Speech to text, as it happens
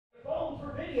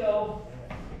video.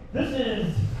 This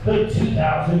is the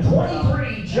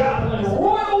 2023 Joplin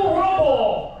Royal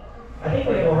Rumble. I think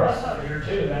we have a wrestler here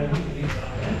too. Maybe we can do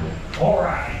something. All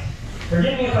right.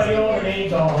 Forgive me if I get all the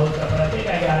names all hooked up, but I think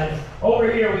I got it. Over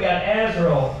here we got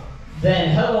Azrael,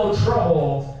 then Hello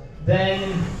Trouble,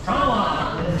 then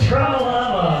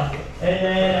Tramalama, and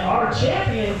then our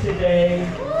champion today,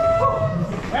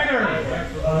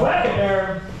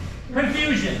 Wagner,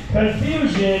 Confusion,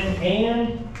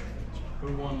 and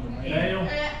who won the Dale?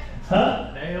 Huh?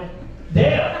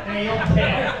 Dale.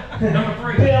 Number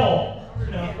 3. Bill.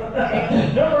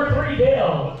 Number 3,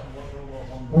 Dale.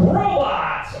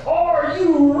 Robots, are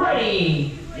you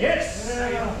ready? Yes.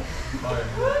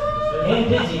 And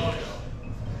busy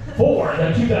for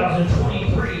the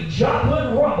 2023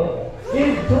 Joplin Rumble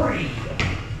in 3,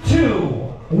 2,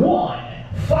 1,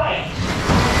 fight.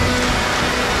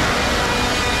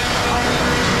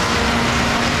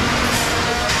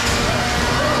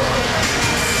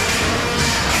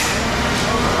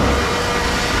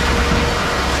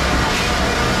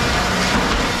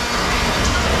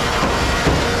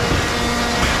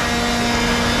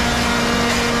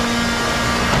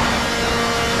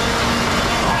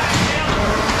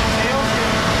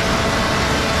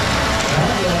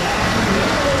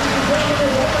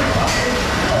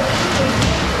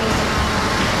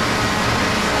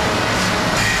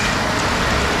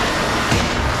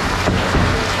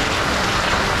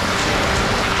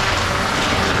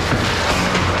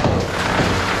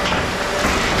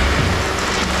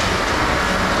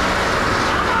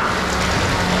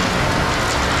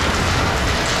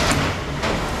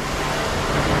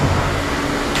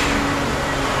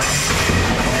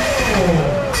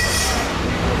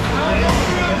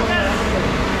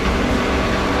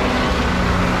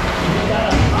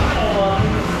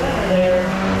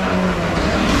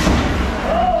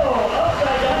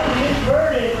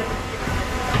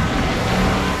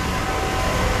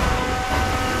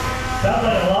 Sounds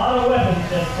like a lot of weapons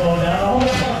just fall down all at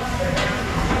once.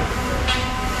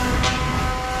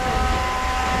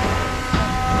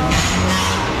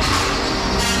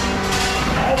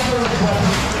 Azrael's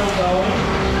weapon's still going.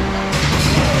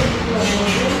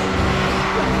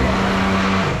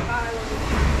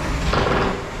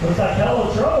 Looks like Hello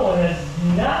Trouble has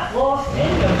not lost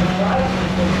any of his rivals.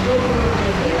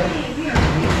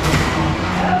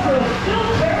 Azrael's still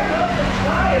tearing up the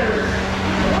tires.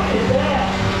 Look at that.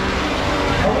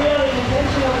 Are we having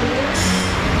attention over here?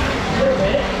 A little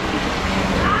bit.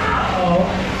 Uh-oh.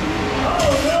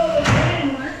 Oh no, the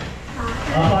train.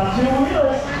 Up on 2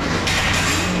 wheels.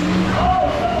 Oh,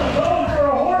 someone going for a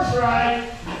horse ride.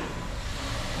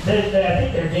 I think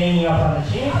they're gaining up on the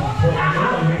champion.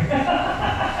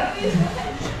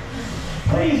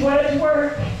 Please, Wedge,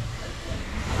 work.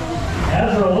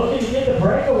 Azrael looking to get the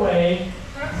breakaway.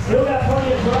 Still got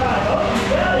plenty of drive. Oh, he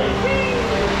got it.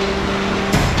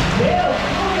 Dale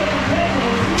still getting attention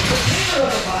and sees the finger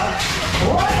of the box.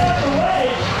 Right up the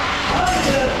wedge.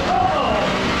 Under the no.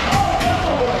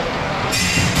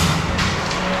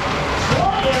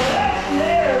 Plenty of action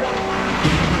there.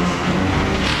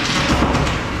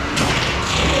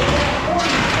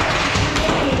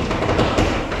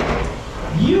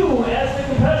 You, as the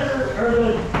competitor, or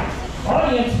the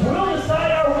audience, will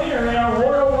decide our winner in our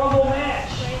Royal Rumble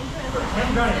match.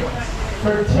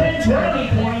 For 10 brownie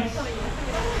points.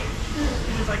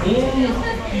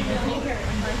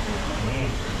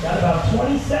 Got about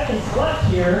 20 seconds left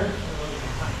here.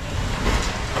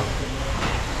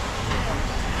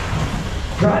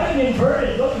 Driving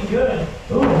inverted, looking good.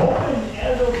 Ooh, hoping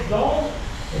Azrael's dome.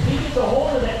 If he gets a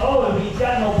hold of that, oh, he's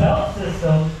got no belt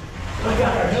system. We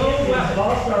got our champions,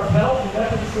 lost our belt and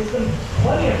weapon system.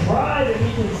 Plenty of drive if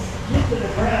he can get to the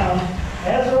ground.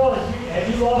 Azrael, have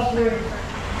you lost your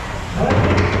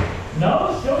weapon?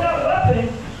 No, still got a weapon.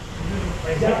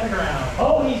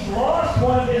 Oh, he's lost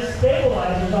one of his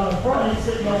stabilizers on the front. He's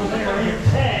sitting over there in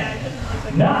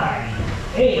 10, 9,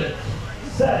 8,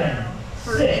 7,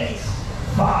 6,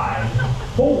 5,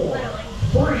 4,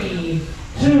 3,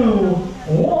 2,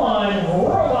 1.